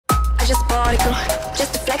just bought a girl,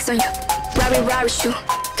 just to flex on you. Rari shoe,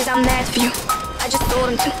 cause I'm mad for you. I just told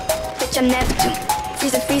him to, bitch I never do.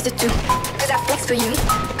 Freeze it too, cause I flex for you.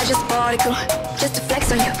 I just bought a girl, just to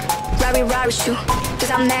flex on you. Rari shoe,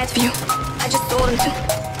 cause I'm mad for you. I just told him to,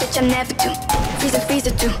 bitch I never do. Freeze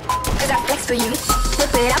it too, cause I flex for you.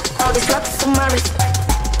 Whip it up, all these rocks on my wrist.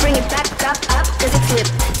 Bring it back up, cause it's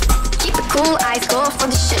lit. Keep it cool, eyes go for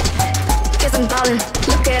the shit. Cause I'm ballin',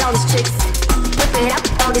 look at all these chicks. Whip it up,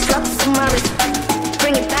 all these rocks on my wrist.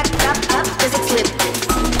 Bring it back up, cause it's lit.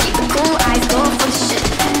 Keep it cool, eyes go for the shit.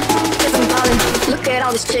 Cause I'm ballin', look at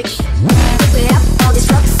all these chicks. Whip it up, all these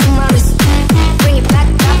rocks on my wrist. Bring it back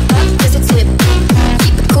up, cause it's lit.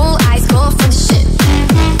 Keep it cool, eyes go for the shit.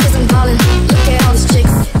 Cause I'm ballin', look at all these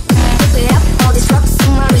chicks. Whip it up, all these rocks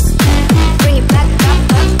on my wrist. Bring it back up,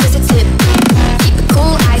 cause it's lit. Keep it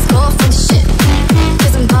cool, eyes go for the shit.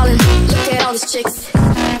 Cause I'm ballin', look at all these chicks.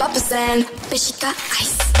 Papa San, bitch she got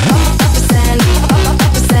ice. Papa San,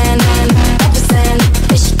 Papa San, Papa San,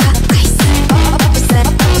 bitch she got ice. Papa San,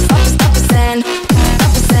 Papa San,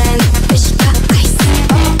 Papa San, bitch she got ice.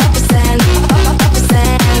 Papa San, Papa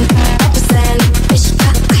San, Papa San, bitch she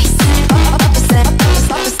got ice. Papa San,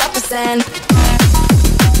 Papa San.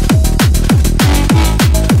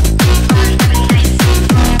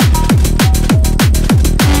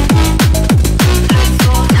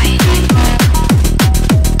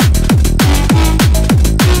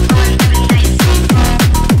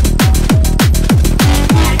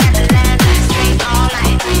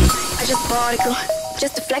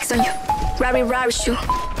 Just to flex on you. Rari shoe,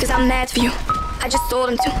 cause I'm mad for you. I just told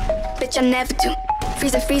him to, bitch I never do.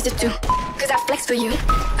 Freeze it too, cause I flex for you.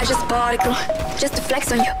 I just bought a girl, just to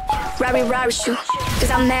flex on you. Rari shoe, cause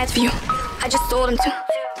I'm mad for you. I just told him to,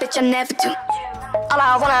 bitch I never do. All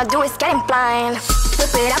I wanna do is get him blind. Whip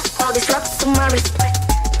it up, all these rocks on my wrist.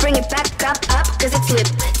 Bring it back up, cause it's lit.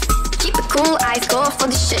 Keep it cool, eyes go for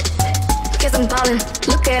the shit. Cause I'm ballin',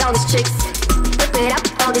 look at all these chicks. Whip it up,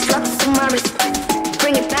 all these rocks on my wrist.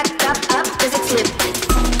 Bring it back up, cause it's lit.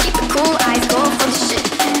 Keep it cool, eyes go for the shit.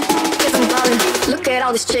 Cause I'm ballin', look at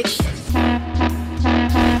all these chicks.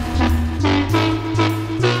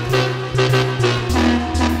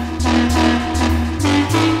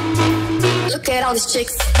 Look at all these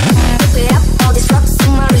chicks. Whip it up, all these rocks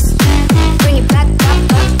on my wrist.